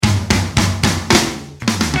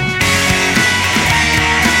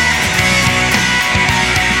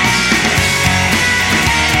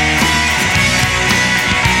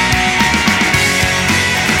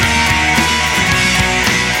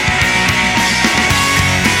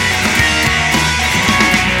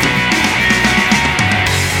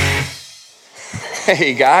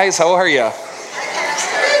Hey guys, how are you?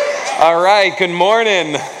 All right, good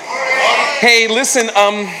morning. Hey, listen,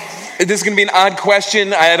 this is going to be an odd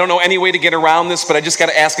question. I don't know any way to get around this, but I just got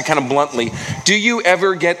to ask it kind of bluntly. Do you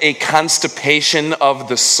ever get a constipation of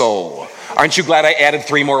the soul? Aren't you glad I added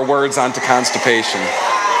 3 more words onto constipation?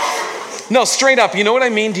 No, straight up, you know what I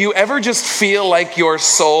mean? Do you ever just feel like your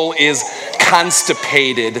soul is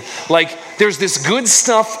constipated? Like there's this good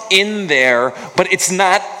stuff in there, but it's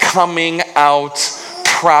not coming out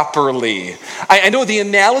properly. I know the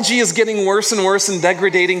analogy is getting worse and worse and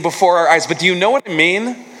degrading before our eyes, but do you know what I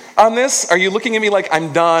mean on this? Are you looking at me like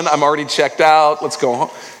I'm done, I'm already checked out, let's go home?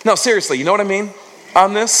 No, seriously, you know what I mean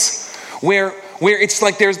on this? Where it's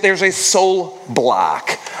like there's a soul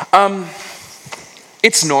block.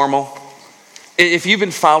 It's normal. If you've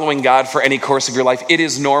been following God for any course of your life, it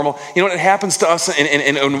is normal. You know what, it happens to us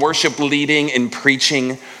in worship leading and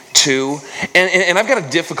preaching too. And I've got a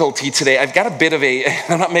difficulty today. I've got a bit of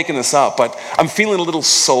I'm not making this up, but I'm feeling a little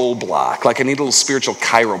soul block, like I need a little spiritual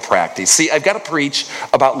chiropractic. See, I've got to preach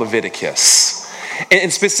about Leviticus.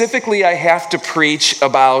 And specifically, I have to preach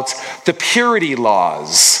about the purity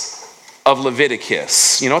laws of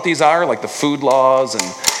Leviticus. You know what these are? Like the food laws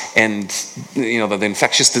and you know the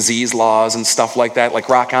infectious disease laws and stuff like that. Like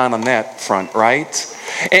rock on that front, right?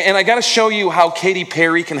 And I got to show you how Katy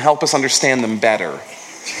Perry can help us understand them better.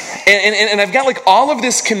 And I've got like all of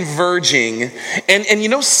this converging, and you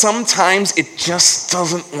know sometimes it just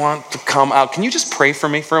doesn't want to come out. Can you just pray for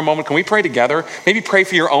me for a moment? Can we pray together? Maybe pray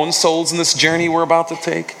for your own souls in this journey we're about to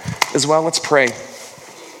take as well. Let's pray.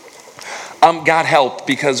 God, help,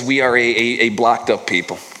 because we are a blocked up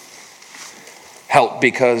people. Help,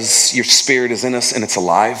 because your spirit is in us and it's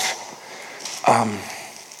alive.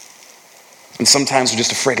 And sometimes we're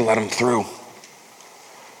just afraid to let him through.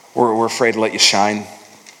 We're afraid to let you shine.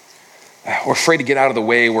 We're afraid to get out of the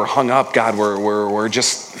way. We're hung up, God. We're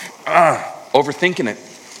just overthinking it.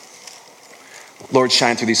 Lord,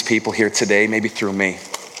 shine through these people here today, maybe through me.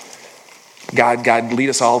 God, lead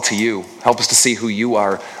us all to you. Help us to see who you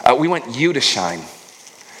are. We want you to shine.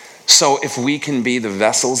 So if we can be the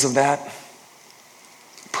vessels of that,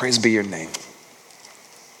 praise be your name.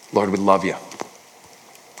 Lord, we love you.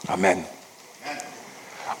 Amen.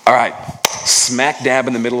 All right, smack dab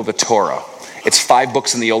in the middle of the Torah. It's 5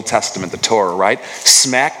 books in the Old Testament, the Torah, right?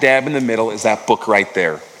 Smack dab in the middle is that book right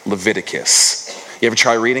there, Leviticus. You ever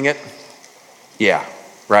try reading it? Yeah,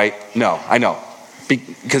 right? No, I know.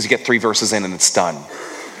 Because you get 3 verses in and it's done.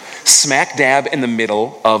 Smack dab in the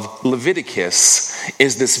middle of Leviticus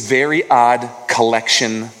is this very odd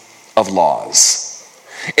collection of laws.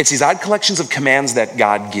 It's these odd collections of commands that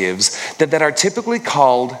God gives that are typically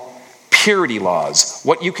called purity laws.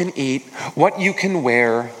 What you can eat, what you can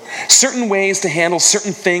wear, certain ways to handle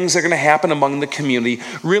certain things that are going to happen among the community.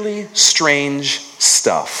 Really strange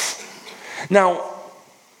stuff. Now,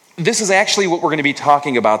 this is actually what we're going to be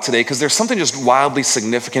talking about today, because there's something just wildly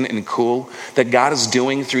significant and cool that God is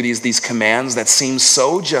doing through these commands that seems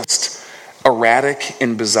so just erratic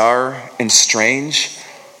and bizarre and strange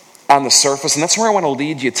on the surface. And that's where I want to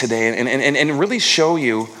lead you today and really show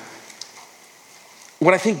you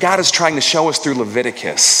what I think God is trying to show us through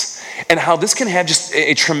Leviticus, and how this can have just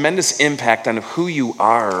a tremendous impact on who you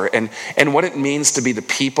are and what it means to be the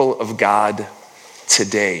people of God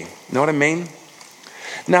today. You know what I mean?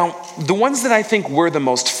 Now, the ones that I think we're the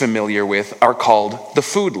most familiar with are called the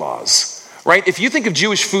food laws, right? If you think of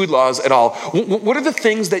Jewish food laws at all, what are the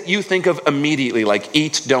things that you think of immediately, like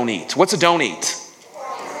eat, don't eat? What's a don't eat?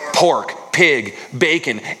 Pork, pig,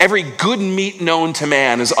 bacon. Every good meat known to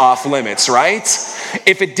man is off limits, right?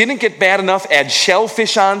 If it didn't get bad enough, add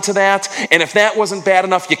shellfish onto that. And if that wasn't bad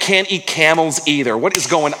enough, you can't eat camels either. What is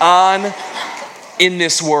going on in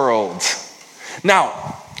this world?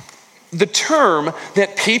 Now, the term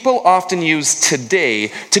that people often use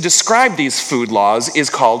today to describe these food laws is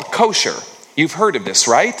called kosher. You've heard of this,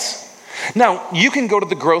 right? Now, you can go to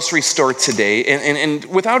the grocery store today and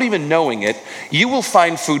without even knowing it, you will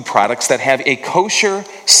find food products that have a kosher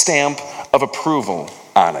stamp of approval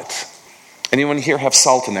on it. Anyone here have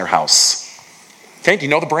salt in their house? Okay, do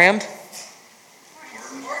you know the brand?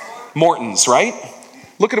 Morton's, right?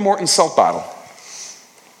 Look at a Morton's salt bottle.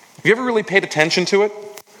 Have you ever really paid attention to it?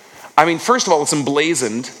 I mean, first of all, it's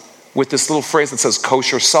emblazoned with this little phrase that says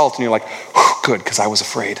kosher salt, and you're like, good, because I was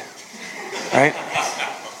afraid, right?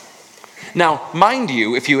 Now, mind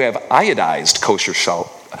you, if you have iodized kosher salt,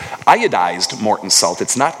 iodized Morton's salt,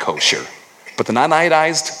 it's not kosher. But the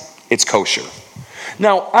non-iodized, it's kosher.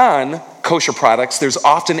 Now, on kosher products, there's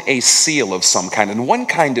often a seal of some kind. And one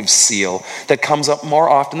kind of seal that comes up more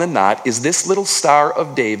often than not is this little Star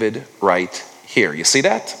of David right here. You see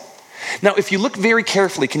that? Now, if you look very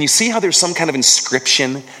carefully, can you see how there's some kind of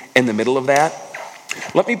inscription in the middle of that?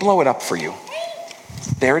 Let me blow it up for you.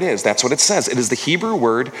 There it is. That's what it says. It is the Hebrew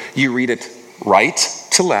word. You read it right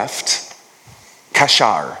to left.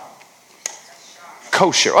 Kashar.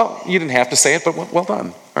 Kosher. Oh, you didn't have to say it, but well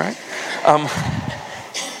done. All right.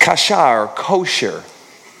 Kashar, kosher.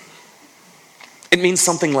 It means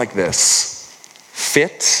something like this: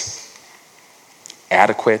 fit,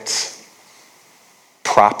 adequate,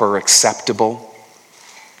 proper, acceptable.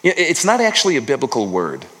 It's not actually a biblical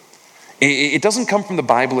word. It doesn't come from the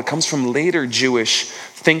Bible. It comes from later Jewish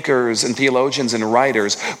thinkers and theologians and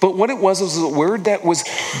writers. But what it was a word that was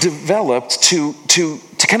developed to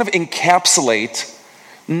kind of encapsulate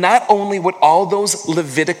not only what all those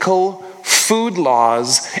Levitical food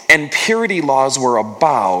laws and purity laws were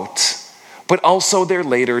about, but also their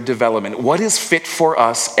later development. What is fit for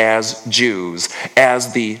us as Jews,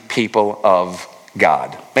 as the people of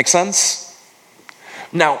God? Make sense?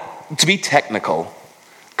 Now, to be technical,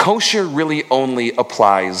 kosher really only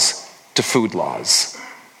applies to food laws.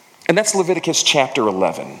 And that's Leviticus chapter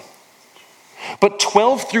 11. But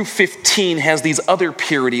 12 through 15 has these other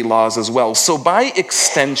purity laws as well. So by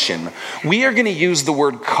extension, we are going to use the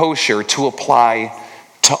word kosher to apply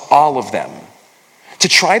to all of them, to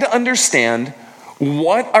try to understand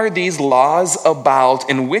what are these laws about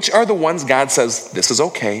and which are the ones God says, this is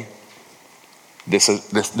okay, this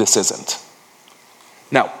isn't.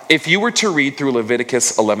 Now, if you were to read through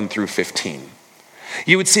Leviticus 11 through 15,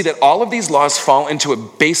 you would see that all of these laws fall into a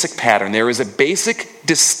basic pattern. There is a basic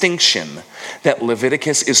distinction that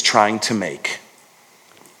Leviticus is trying to make.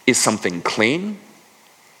 Is something clean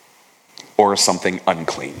or something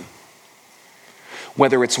unclean?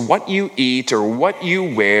 Whether it's what you eat or what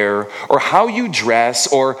you wear or how you dress,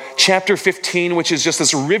 or chapter 15, which is just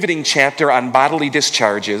this riveting chapter on bodily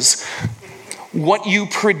discharges, what you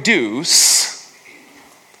produce,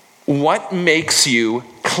 what makes you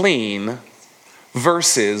clean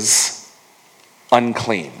versus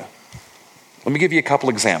unclean. Let me give you a couple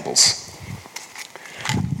examples.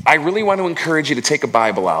 I really want to encourage you to take a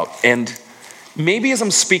Bible out, and maybe as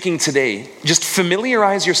I'm speaking today, just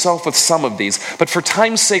familiarize yourself with some of these, but for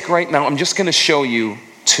time's sake right now, I'm just going to show you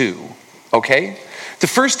two, okay? The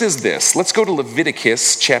first is this. Let's go to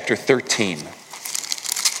Leviticus chapter 13.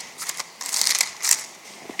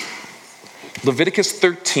 Leviticus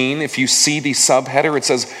 13, if you see the subheader, it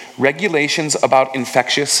says regulations about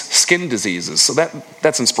infectious skin diseases. So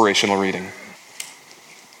that's inspirational reading.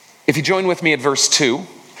 If you join with me at verse 2,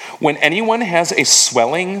 when anyone has a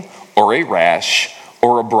swelling or a rash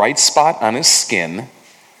or a bright spot on his skin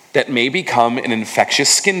that may become an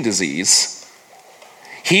infectious skin disease,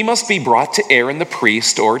 he must be brought to Aaron the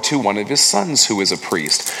priest or to one of his sons who is a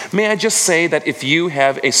priest. May I just say that if you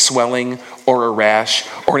have a swelling or a rash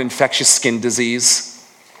or an infectious skin disease,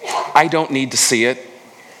 I don't need to see it.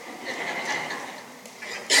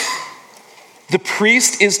 The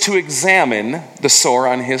priest is to examine the sore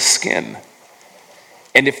on his skin.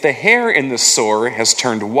 And if the hair in the sore has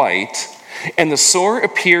turned white, and the sore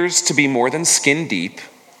appears to be more than skin deep,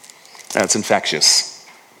 that's infectious.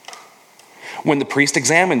 When the priest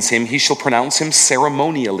examines him, he shall pronounce him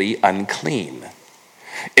ceremonially unclean.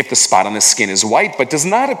 If the spot on the skin is white, but does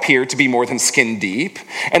not appear to be more than skin deep,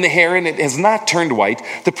 and the hair in it has not turned white,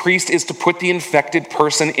 the priest is to put the infected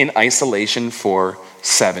person in isolation for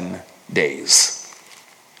 7 days.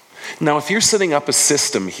 Now, if you're setting up a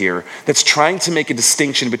system here that's trying to make a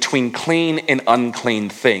distinction between clean and unclean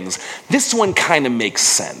things, this one kind of makes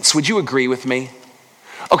sense. Would you agree with me?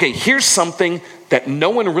 Okay, here's something that no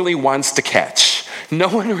one really wants to catch. No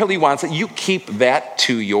one really wants it. You keep that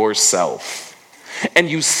to yourself. And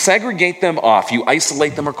you segregate them off. You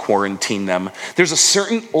isolate them or quarantine them. There's a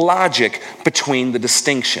certain logic between the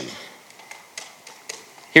distinction.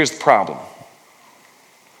 Here's the problem.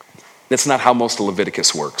 That's not how most of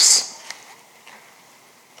Leviticus works.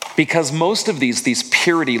 Because most of these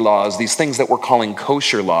purity laws, these things that we're calling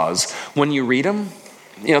kosher laws, when you read them,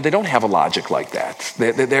 they don't have a logic like that.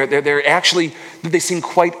 They're actually, they seem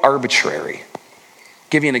quite arbitrary.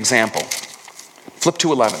 Give you an example. Flip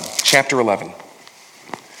to 11, chapter 11.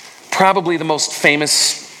 Probably the most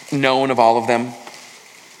famous known of all of them.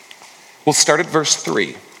 We'll start at verse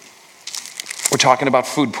 3. We're talking about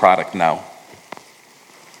food product now.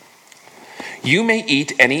 You may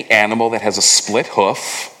eat any animal that has a split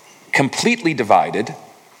hoof, completely divided,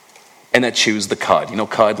 and that chews the cud.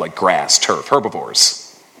 Cud like grass, turf, herbivores.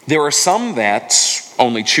 There are some that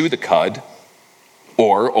only chew the cud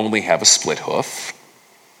or only have a split hoof,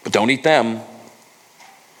 but don't eat them.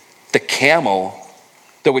 The camel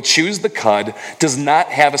though it chews the cud, does not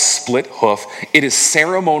have a split hoof. It is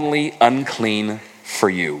ceremonially unclean for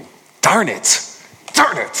you. Darn it.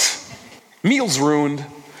 Darn it. Meal's ruined.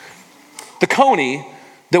 The coney,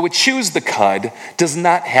 though it chews the cud, does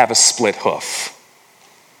not have a split hoof.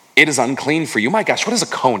 It is unclean for you. My gosh, what is a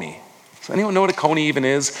coney? Does anyone know what a coney even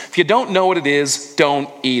is? If you don't know what it is, don't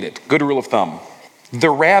eat it. Good rule of thumb. The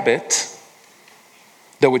rabbit,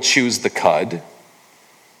 though it chews the cud,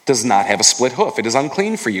 does not have a split hoof. It is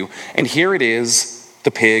unclean for you. And here it is,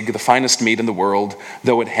 the pig, the finest meat in the world,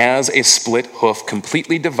 though it has a split hoof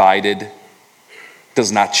completely divided,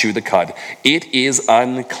 does not chew the cud. It is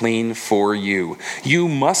unclean for you. You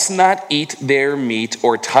must not eat their meat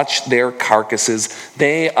or touch their carcasses.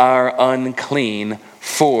 They are unclean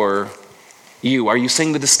for you. Are you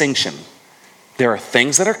seeing the distinction? There are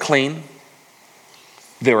things that are clean.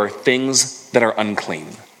 There are things that are unclean.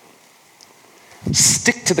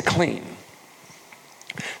 Stick to the clean.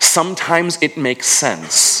 Sometimes it makes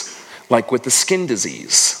sense, like with the skin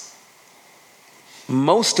disease.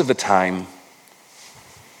 Most of the time,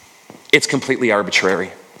 it's completely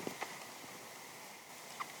arbitrary.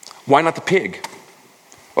 Why not the pig?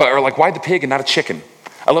 Or like, why the pig and not a chicken?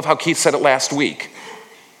 I love how Keith said it last week.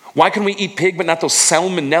 Why can we eat pig but not those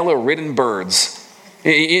salmonella-ridden birds?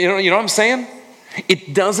 You know what I'm saying?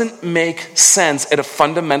 It doesn't make sense at a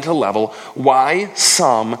fundamental level why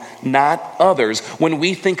some, not others, when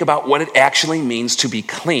we think about what it actually means to be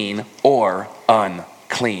clean or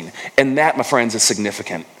unclean. And that, my friends, is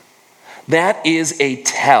significant. That is a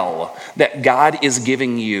tell that God is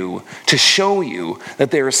giving you to show you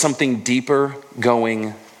that there is something deeper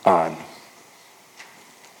going on.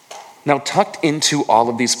 Now, tucked into all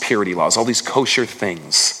of these purity laws, all these kosher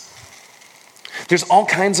things, there's all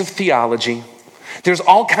kinds of theology. There's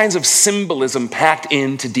all kinds of symbolism packed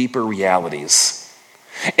into deeper realities.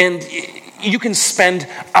 And you can spend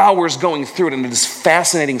hours going through it, and it is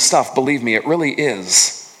fascinating stuff. Believe me, it really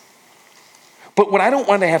is. But what I don't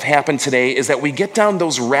want to have happen today is that we get down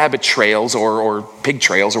those rabbit trails or pig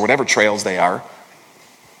trails or whatever trails they are.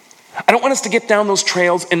 I don't want us to get down those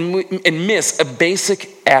trails and miss a basic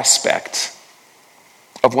aspect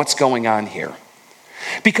of what's going on here.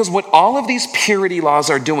 Because what all of these purity laws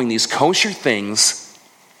are doing, these kosher things,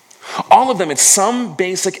 all of them at some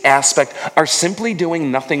basic aspect are simply doing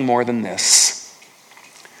nothing more than this.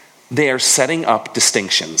 They are setting up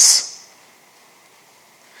distinctions.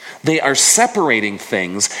 They are separating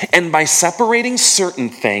things, and by separating certain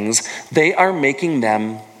things, they are making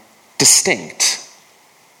them distinct.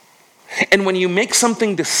 And when you make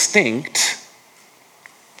something distinct,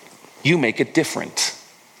 you make it different.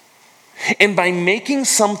 And by making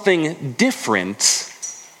something different,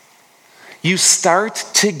 you start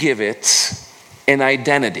to give it an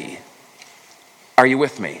identity. Are you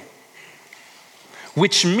with me?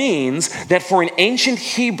 Which means that for an ancient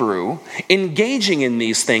Hebrew, engaging in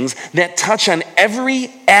these things that touch on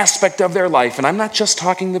every aspect of their life, and I'm not just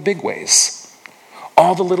talking the big ways,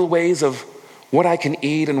 all the little ways of what I can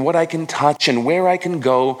eat and what I can touch and where I can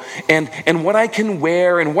go and what I can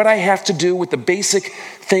wear and what I have to do with the basic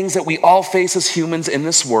things that we all face as humans in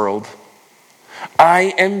this world,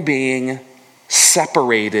 I am being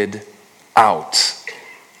separated out.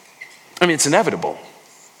 I mean, it's inevitable.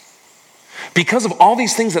 Because of all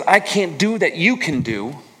these things that I can't do that you can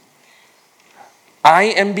do, I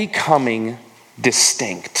am becoming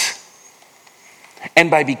distinct. And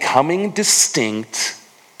by becoming distinct,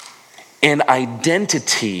 an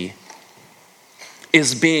identity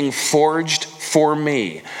is being forged for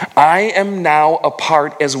me. I am now a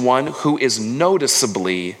part as one who is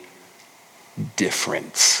noticeably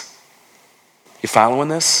different. You following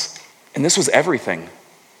this? And this was everything.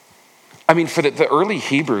 I mean, for the early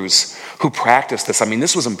Hebrews who practiced this, I mean,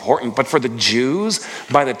 this was important. But for the Jews,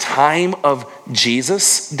 by the time of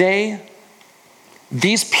Jesus' day,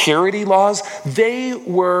 these purity laws, they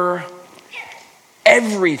were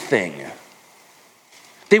everything.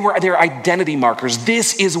 They were their identity markers.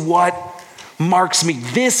 This is what marks me.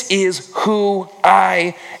 This is who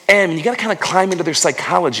I am. And you got to kind of climb into their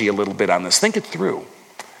psychology a little bit on this. Think it through.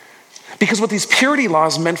 Because what these purity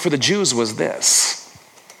laws meant for the Jews was this.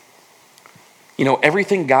 You know,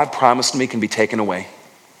 everything God promised me can be taken away.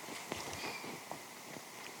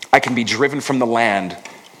 I can be driven from the land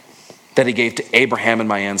that he gave to Abraham and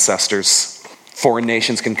my ancestors. Foreign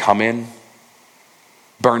nations can come in,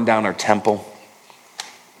 burn down our temple,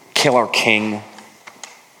 kill our king,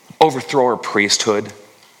 overthrow our priesthood.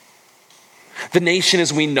 The nation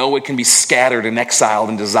as we know it can be scattered and exiled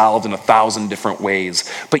and dissolved in 1,000 different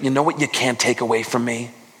ways. But you know what you can't take away from me?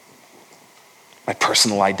 My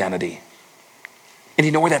personal identity. And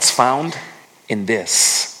you know where that's found? in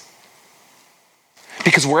this.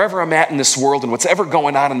 Because wherever I'm at in this world and what's ever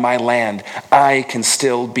going on in my land, I can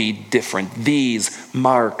still be different. These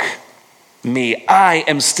mark me. I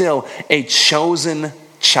am still a chosen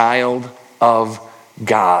child of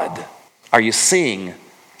God. Are you seeing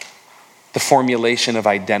the formulation of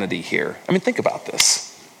identity here? I mean, think about this.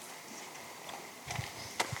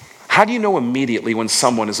 How do you know immediately when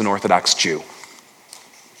someone is an Orthodox Jew?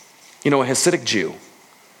 You know, a Hasidic Jew.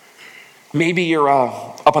 Maybe you're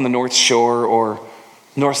up on the North Shore or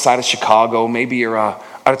north side of Chicago. Maybe you're out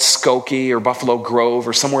at Skokie or Buffalo Grove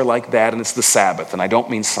or somewhere like that, and it's the Sabbath, and I don't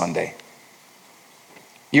mean Sunday.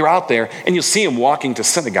 You're out there, and you'll see them walking to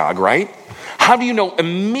synagogue, right? How do you know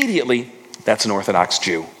immediately that's an Orthodox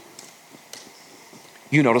Jew?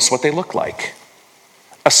 You notice what they look like.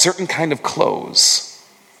 A certain kind of clothes.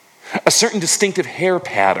 A certain distinctive hair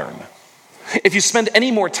pattern. If you spend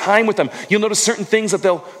any more time with them, you'll notice certain things that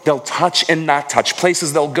they'll touch and not touch,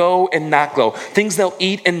 places they'll go and not go, things they'll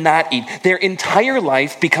eat and not eat. Their entire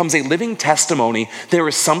life becomes a living testimony. There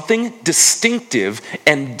is something distinctive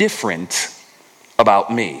and different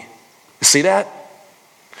about me. You see that?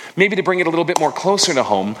 Maybe to bring it a little bit more closer to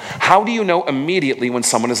home, how do you know immediately when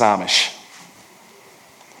someone is Amish?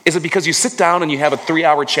 Is it because you sit down and you have a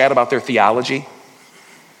 3-hour chat about their theology?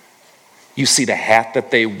 You see the hat that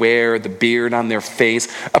they wear, the beard on their face,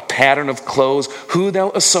 a pattern of clothes, who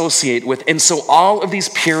they'll associate with. And so all of these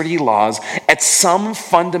purity laws, at some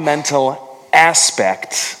fundamental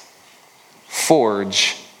aspect,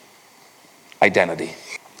 forge identity.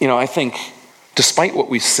 You know, I think despite what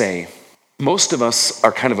we say, most of us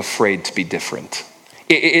are kind of afraid to be different.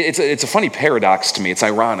 It's a funny paradox to me. It's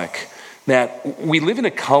ironic that we live in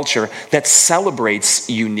a culture that celebrates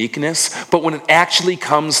uniqueness, but when it actually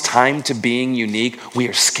comes time to being unique, we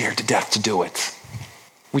are scared to death to do it.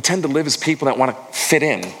 We tend to live as people that want to fit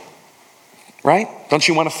in, right? Don't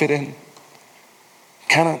you want to fit in?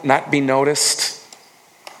 Kind of not be noticed.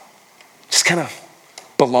 Just kind of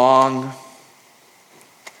belong.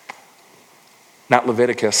 Not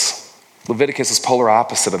Leviticus. Leviticus is polar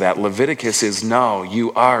opposite of that. Leviticus is, no,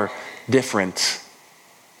 you are different.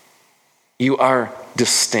 You are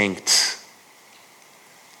distinct.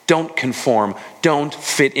 Don't conform. Don't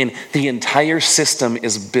fit in. The entire system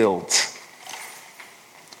is built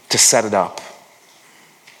to set it up.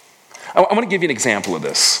 I want to give you an example of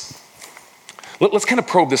this. Let's kind of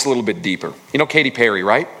probe this a little bit deeper. You know Katy Perry,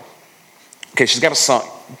 right? Okay, she's got a song.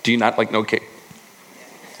 Do you not know Katy?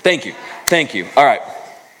 Thank you. Thank you. All right.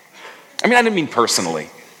 I mean, I didn't mean personally.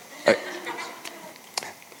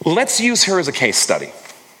 Let's use her as a case study.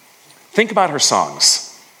 Think about her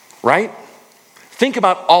songs, right? Think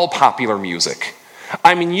about all popular music.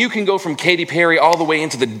 I mean, you can go from Katy Perry all the way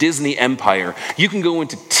into the Disney empire. You can go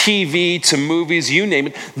into TV, to movies, you name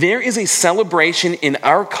it. There is a celebration in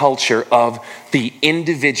our culture of the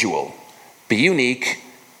individual. Be unique,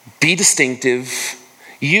 be distinctive,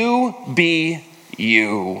 you be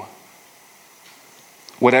you.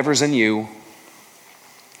 Whatever's in you,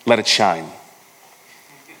 let it shine.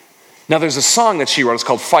 Now, there's a song that she wrote. It's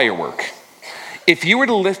called Firework. If you were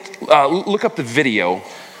to look up the video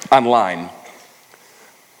online,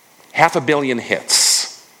 500 million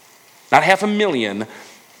hits. Not 500,000,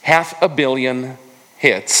 500 million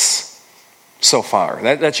hits so far.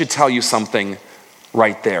 That should tell you something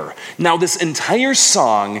right there. Now, this entire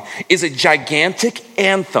song is a gigantic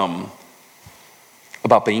anthem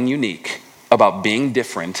about being unique, about being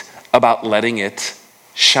different, about letting it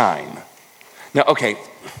shine. Now, okay,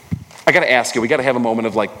 I got to ask you, we got to have a moment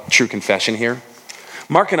of true confession here.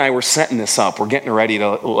 Mark and I were setting this up. We're getting ready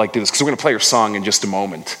to do this because we're going to play her song in just a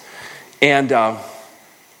moment. And, I'm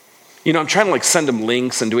trying to send him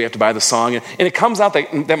links and do we have to buy the song? And it comes out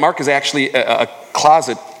that Mark is actually a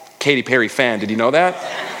closet Katy Perry fan. Did you know that?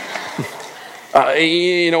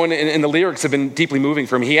 And the lyrics have been deeply moving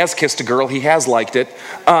for him. He has kissed a girl. He has liked it.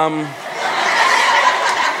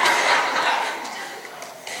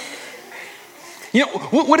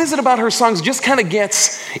 What is it about her songs just kind of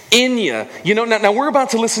gets in you? Now we're about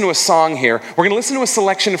to listen to a song here. We're going to listen to a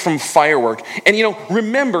selection from Firework. And,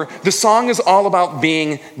 remember, the song is all about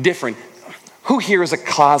being different. Who here is a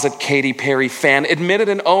closet Katy Perry fan? Admit it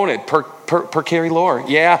and own it, per Carrie Lore.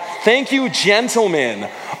 Yeah, thank you, gentlemen.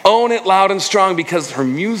 Own it loud and strong because her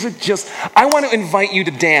music I want to invite you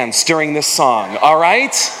to dance during this song, all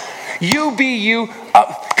right? You be you,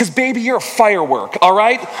 because baby, you're a firework, all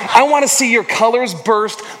right? I want to see your colors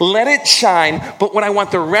burst, let it shine, but what I want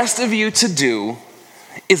the rest of you to do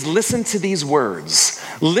is listen to these words.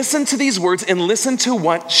 Listen to these words and listen to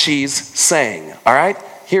what she's saying, all right?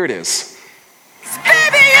 Here it is.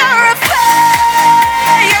 Baby, you're a firework.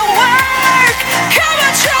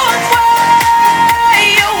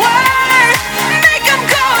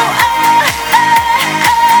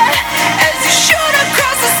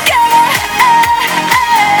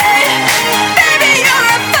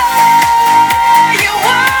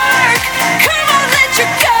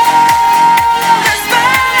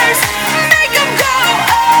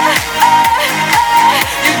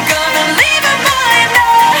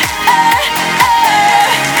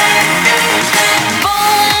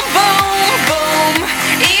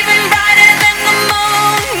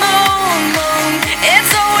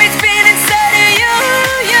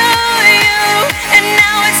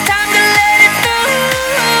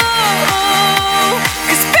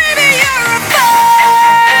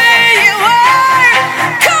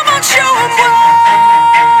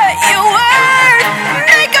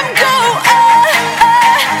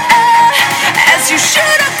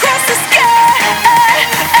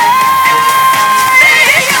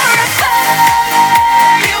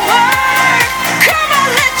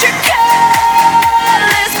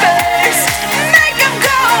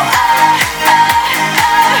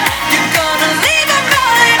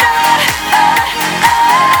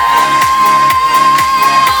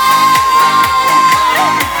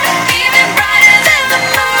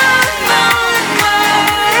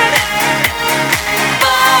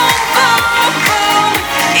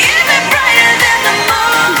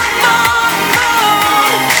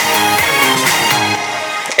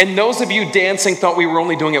 And those of you dancing thought we were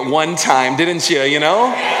only doing it one time, didn't you,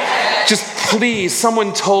 Just please,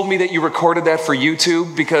 someone told me that you recorded that for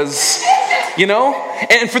YouTube because,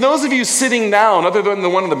 And for those of you sitting down, other than the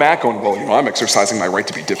one in the back going, well, I'm exercising my right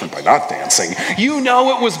to be different by not dancing.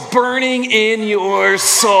 It was burning in your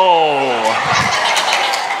soul.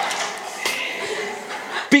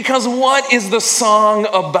 Because what is the song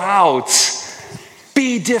about?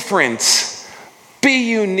 Be different. Be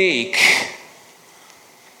unique.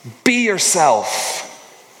 Be yourself.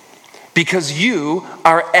 Because you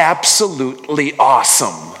are absolutely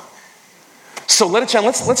awesome. So let's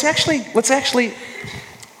actually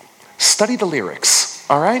study the lyrics,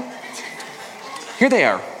 all right? Here they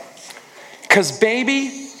are. 'Cause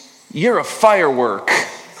baby, you're a firework.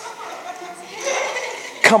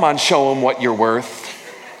 Come on, show them what you're worth.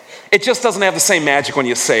 It just doesn't have the same magic when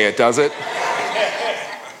you say it, does it?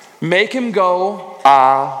 Make him go,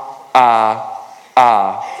 ah, ah,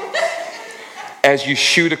 ah. As you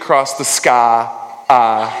shoot across the sky,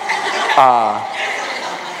 ah, ah.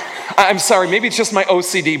 I'm sorry, maybe it's just my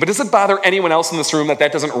OCD, but does it bother anyone else in this room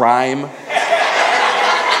that doesn't rhyme?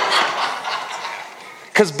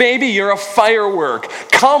 'Cause baby, you're a firework.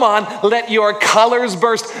 Come on, let your colors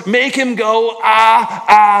burst. Make him go, ah,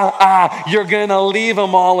 ah, ah. You're gonna leave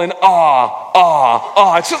them all in awe, awe,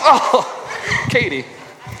 awe. It's just, Katie.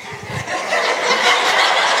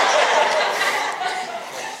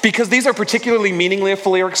 Because these are particularly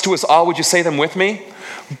meaningful lyrics to us all, would you say them with me?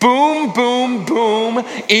 Boom, boom, boom,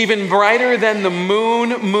 even brighter than the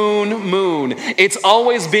moon, moon, moon. It's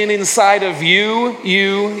always been inside of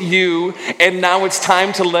you, and now it's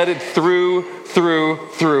time to let it through.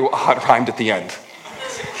 Oh, it rhymed at the end.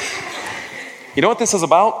 You know what this is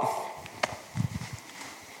about?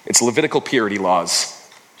 It's Levitical purity laws.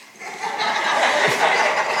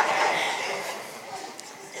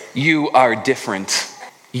 You are different.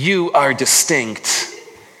 You are distinct.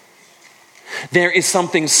 There is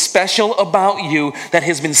something special about you that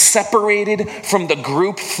has been separated from the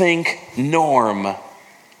groupthink norm. Let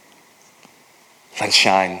it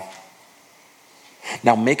shine.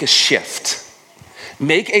 Now make a shift.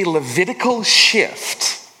 Make a Levitical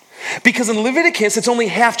shift. Because in Leviticus, it's only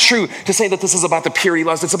half true to say that this is about the purity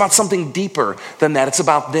laws. It's about something deeper than that. It's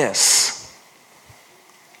about this.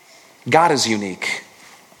 God is unique.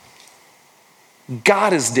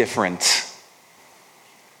 God is different.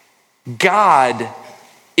 God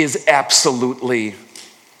is absolutely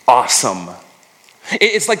awesome.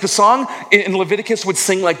 It's like the song in Leviticus would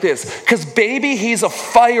sing like this. 'Cause baby, he's a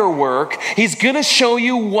firework. He's gonna show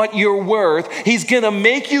you what you're worth. He's gonna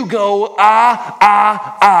make you go, ah,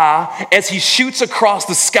 ah, ah, as he shoots across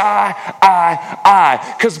the sky,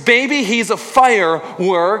 ah. 'Cause baby, he's a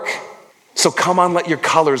firework. So come on, let your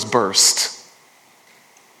colors burst.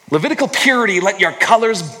 Levitical purity, let your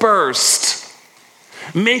colors burst.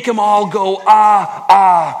 Make them all go, ah,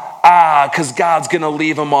 ah, ah, because God's going to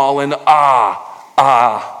leave them all in ah,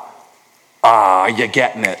 ah, ah. Are you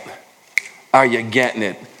getting it? Are you getting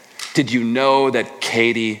it? Did you know that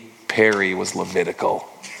Katy Perry was Levitical?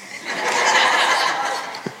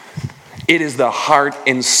 It is the heart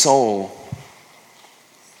and soul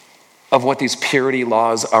of what these purity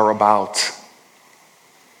laws are about.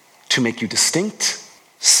 To make you distinct,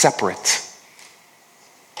 separate,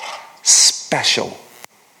 special,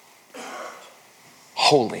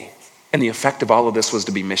 holy. And the effect of all of this was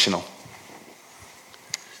to be missional.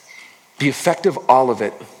 The effect of all of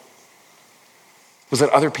it was that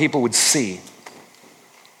other people would see.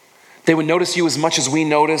 They would notice you as much as we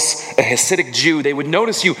notice a Hasidic Jew. They would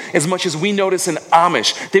notice you as much as we notice an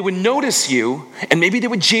Amish. They would notice you, and maybe they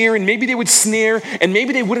would jeer, and maybe they would sneer, and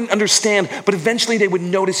maybe they wouldn't understand, but eventually they would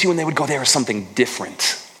notice you and they would go, there is something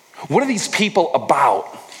different. What are these people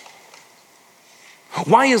about?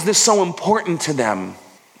 Why is this so important to them?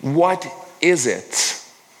 What is it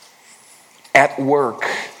at work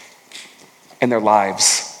in their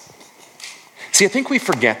lives? See, I think we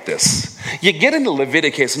forget this. You get into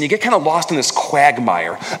Leviticus and you get kind of lost in this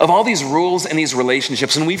quagmire of all these rules and these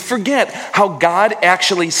relationships, and we forget how God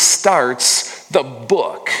actually starts the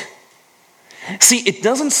book. See, it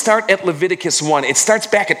doesn't start at Leviticus 1. It starts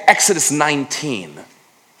back at Exodus 19.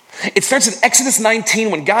 It starts in Exodus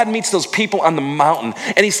 19 when God meets those people on the mountain,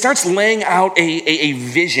 and he starts laying out a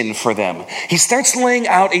vision for them. He starts laying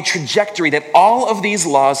out a trajectory that all of these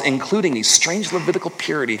laws, including these strange Levitical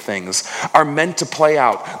purity things, are meant to play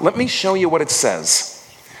out. Let me show you what it says.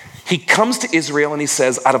 He comes to Israel and he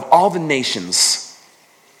says, out of all the nations,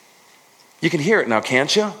 you can hear it now,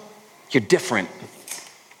 can't you? You're different.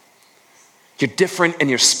 You're different and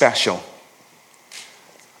you're special.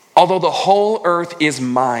 Although the whole earth is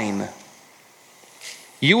mine,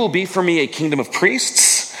 You will be for me a kingdom of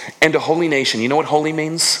priests and a holy nation. You know what holy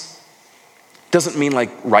means? Doesn't mean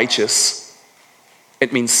like righteous.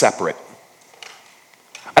 It means separate.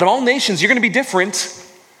 Out of all nations, you're going to be different.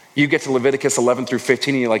 You get to Leviticus 11 through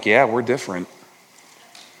 15 and you're like, yeah, we're different.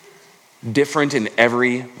 Different in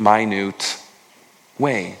every minute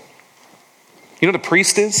way. You know what a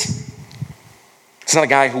priest is? It's not a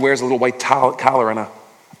guy who wears a little white collar and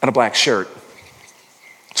a black shirt.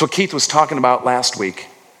 It's what Keith was talking about last week.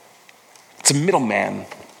 It's a middleman.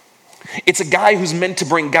 It's a guy who's meant to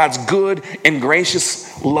bring God's good and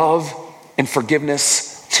gracious love and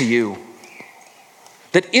forgiveness to you.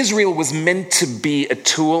 That Israel was meant to be a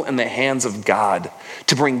tool in the hands of God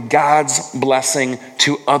to bring God's blessing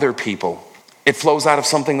to other people. It flows out of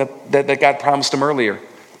something that God promised them earlier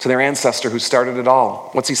to their ancestor who started it all.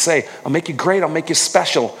 What's he say? I'll make you great. I'll make you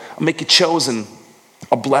special. I'll make you chosen.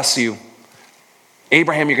 I'll bless you.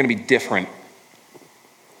 Abraham, you're going to be different.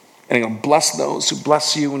 And I'm going to bless those who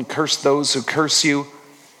bless you and curse those who curse you.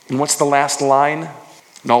 And what's the last line?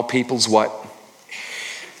 And all peoples what?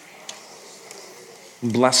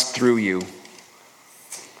 Blessed through you.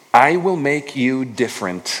 I will make you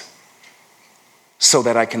different so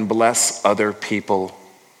that I can bless other people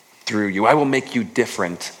through you. I will make you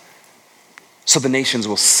different so the nations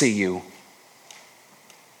will see you.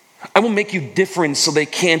 I will make you different so they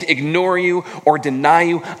can't ignore you or deny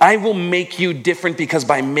you. I will make you different because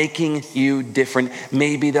by making you different,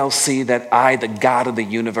 maybe they'll see that I, the God of the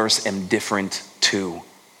universe, am different too.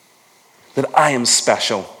 That I am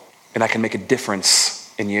special and I can make a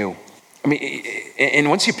difference in you. I mean, and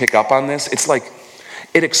once you pick up on this, it's like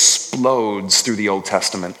it explodes through the Old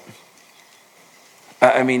Testament.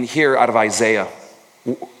 I mean, here out of Isaiah,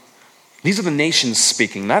 these are the nations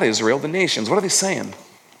speaking, not Israel, the nations. What are they saying?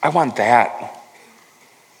 I want that.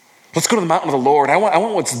 Let's go to the mountain of the Lord. I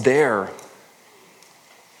want what's there.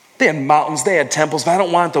 They had mountains, they had temples, but I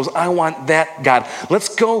don't want those. I want that God.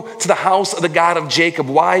 Let's go to the house of the God of Jacob.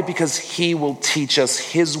 Why? Because he will teach us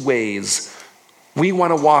his ways. We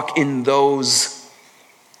want to walk in those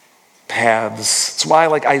paths. It's why,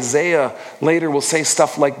 like Isaiah later will say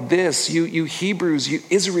stuff like this. You Hebrews, you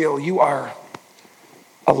Israel, you are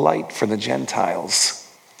a light for the Gentiles.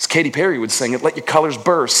 As Katy Perry would sing it, let your colors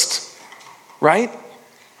burst, right?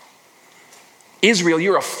 Israel,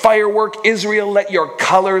 you're a firework. Israel, let your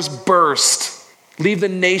colors burst. Leave the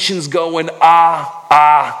nations going, ah,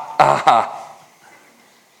 ah, ah.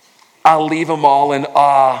 I'll leave them all in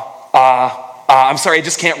ah, ah, ah. I'm sorry, I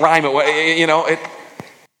just can't rhyme it. You know, it.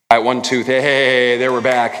 All right, 1, 2, hey, there we're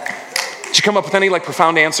back. Did you come up with any like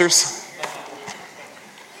profound answers?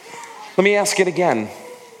 Let me ask it again.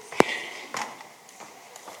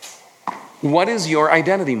 What is your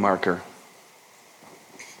identity marker?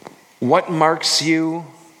 What marks you?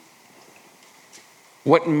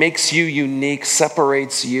 What makes you unique,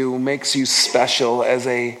 separates you, makes you special as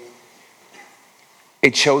a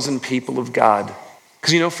chosen people of God?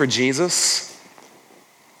 Because you know, for Jesus,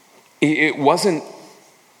 it wasn't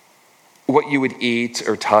what you would eat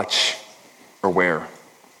or touch or wear.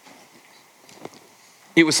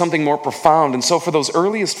 It was something more profound. And so for those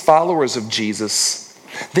earliest followers of Jesus,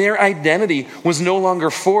 their identity was no longer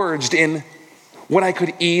forged in what I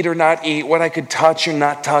could eat or not eat, what I could touch or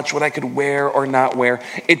not touch, what I could wear or not wear.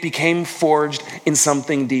 It became forged in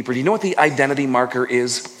something deeper. Do you know what the identity marker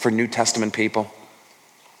is for New Testament people?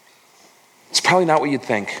 It's probably not what you'd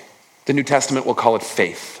think. The New Testament will call it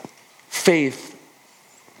faith. Faith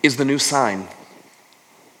is the new sign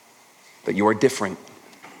that you are different,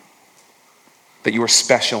 that you are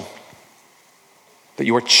special, that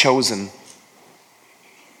you are chosen,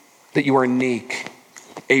 that you are unique,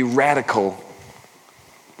 a radical,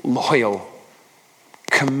 loyal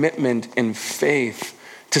commitment in faith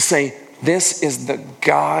to say, this is the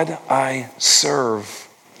God I serve,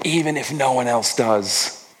 even if no one else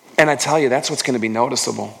does. And I tell you, that's what's going to be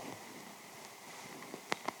noticeable.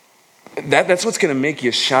 That's what's going to make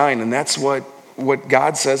you shine, and that's what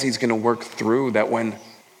God says he's going to work through, that when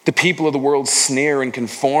the people of the world sneer and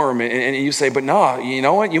conform, and you say, but no, you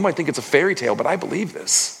know what? You might think it's a fairy tale, but I believe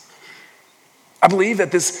this. I believe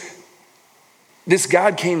that this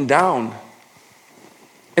God came down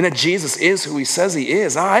and that Jesus is who he says he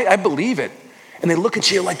is. I believe it. And they look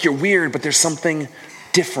at you like you're weird, but there's something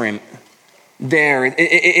different there.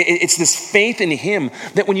 It's this faith in him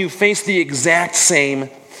that when you face the exact same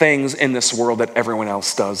things in this world that everyone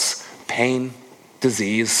else does, pain,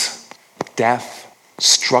 disease, death,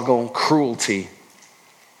 struggle, cruelty,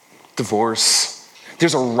 divorce,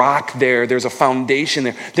 there's a rock there. There's a foundation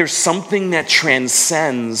there. There's something that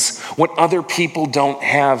transcends what other people don't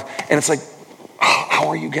have. And it's like, how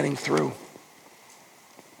are you getting through?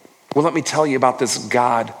 Well, let me tell you about this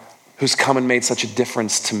God who's come and made such a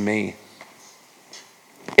difference to me.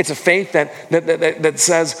 It's a faith that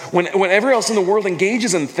says when everyone else in the world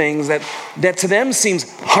engages in things that to them seems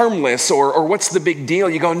harmless or what's the big deal,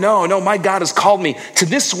 you go, no, my God has called me to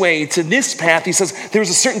this way, to this path. He says there's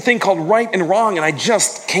a certain thing called right and wrong, and I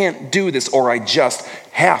just can't do this, or I just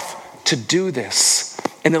have to do this.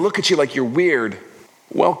 And they look at you like you're weird.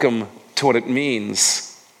 Welcome to what it means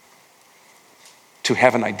to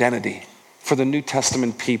have an identity. For the New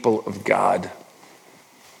Testament people of God,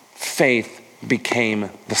 faith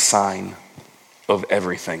became the sign of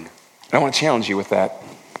everything. And I want to challenge you with that.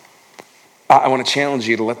 I want to challenge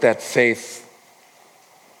you to let that faith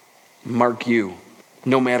mark you,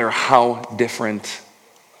 no matter how different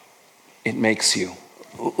it makes you.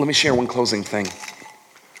 Let me share one closing thing.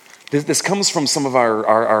 This comes from some of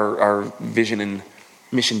our vision and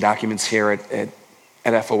mission documents here at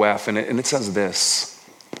FOF, and it says this: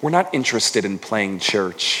 we're not interested in playing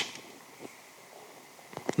church,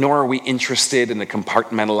 nor are we interested in a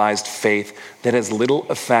compartmentalized faith that has little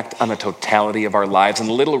effect on the totality of our lives and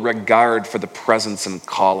little regard for the presence and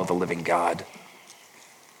call of the living God.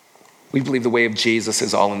 We believe the way of Jesus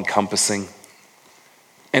is all-encompassing,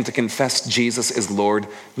 and to confess Jesus as Lord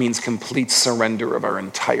means complete surrender of our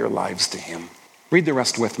entire lives to Him. Read the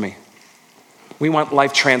rest with me. We want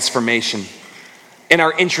life transformation and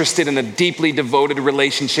are interested in a deeply devoted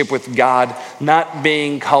relationship with God, not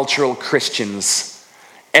being cultural Christians.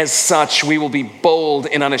 As such, we will be bold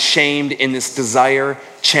and unashamed in this desire,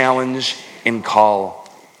 challenge, and call.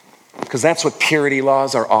 Because that's what purity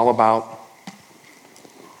laws are all about.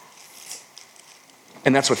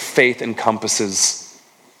 And that's what faith encompasses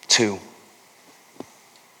too.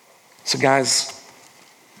 So guys,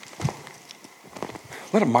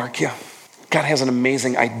 let it mark you. God has an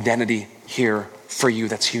amazing identity here for you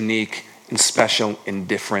that's unique and special and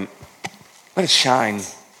different. Let it shine.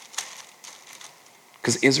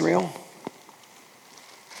 Because Israel,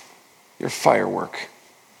 you're a firework.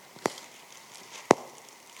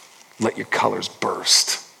 Let your colors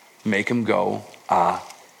burst. Make them go, ah,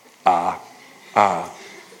 ah, ah.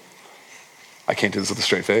 I can't do this with a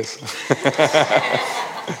straight face.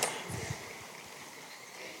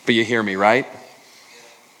 But you hear me, right?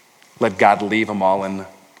 Let God leave them all in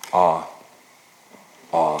awe,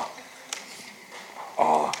 awe,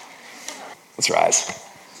 awe. Let's rise.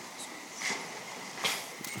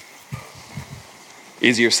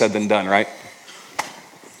 Easier said than done, right?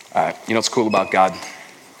 All right. You know what's cool about God?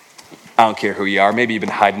 I don't care who you are. Maybe you've been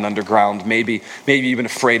hiding underground. Maybe you've been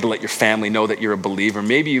afraid to let your family know that you're a believer.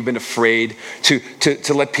 Maybe you've been afraid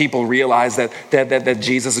to let people realize that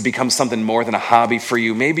Jesus has become something more than a hobby for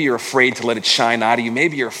you. Maybe you're afraid to let it shine out of you.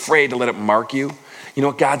 Maybe you're afraid to let it mark you. You know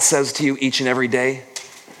what God says to you each and every day?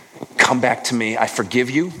 Come back to me. I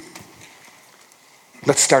forgive you.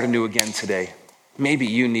 Let's start anew again today. Maybe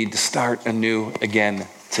you need to start anew again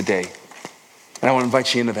today. And I want to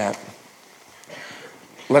invite you into that.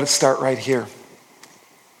 Let it start right here.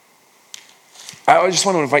 I just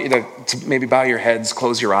want to invite you to maybe bow your heads,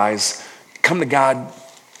 close your eyes, come to God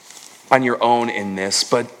on your own in this,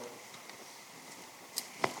 but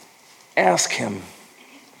ask Him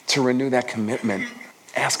to renew that commitment.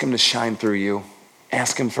 Ask Him to shine through you.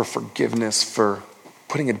 Ask Him for forgiveness for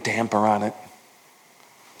putting a damper on it,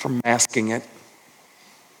 for masking it,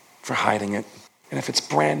 for hiding it. And if it's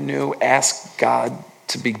brand new, ask God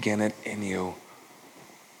to begin it in you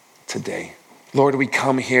today. Lord, we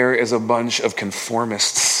come here as a bunch of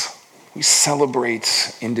conformists. We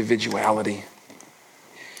celebrate individuality.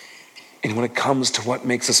 And when it comes to what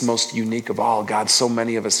makes us most unique of all, God, so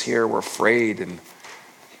many of us here, we're afraid and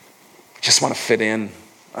just want to fit in.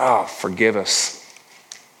 Oh, forgive us.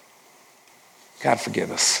 God, forgive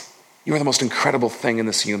us. You are the most incredible thing in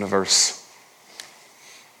this universe.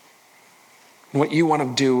 And what you want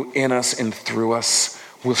to do in us and through us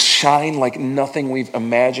will shine like nothing we've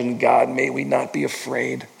imagined. God, may we not be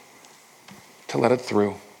afraid to let it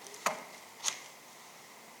through.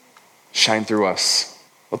 Shine through us.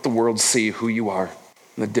 Let the world see who you are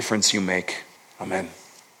and the difference you make. Amen.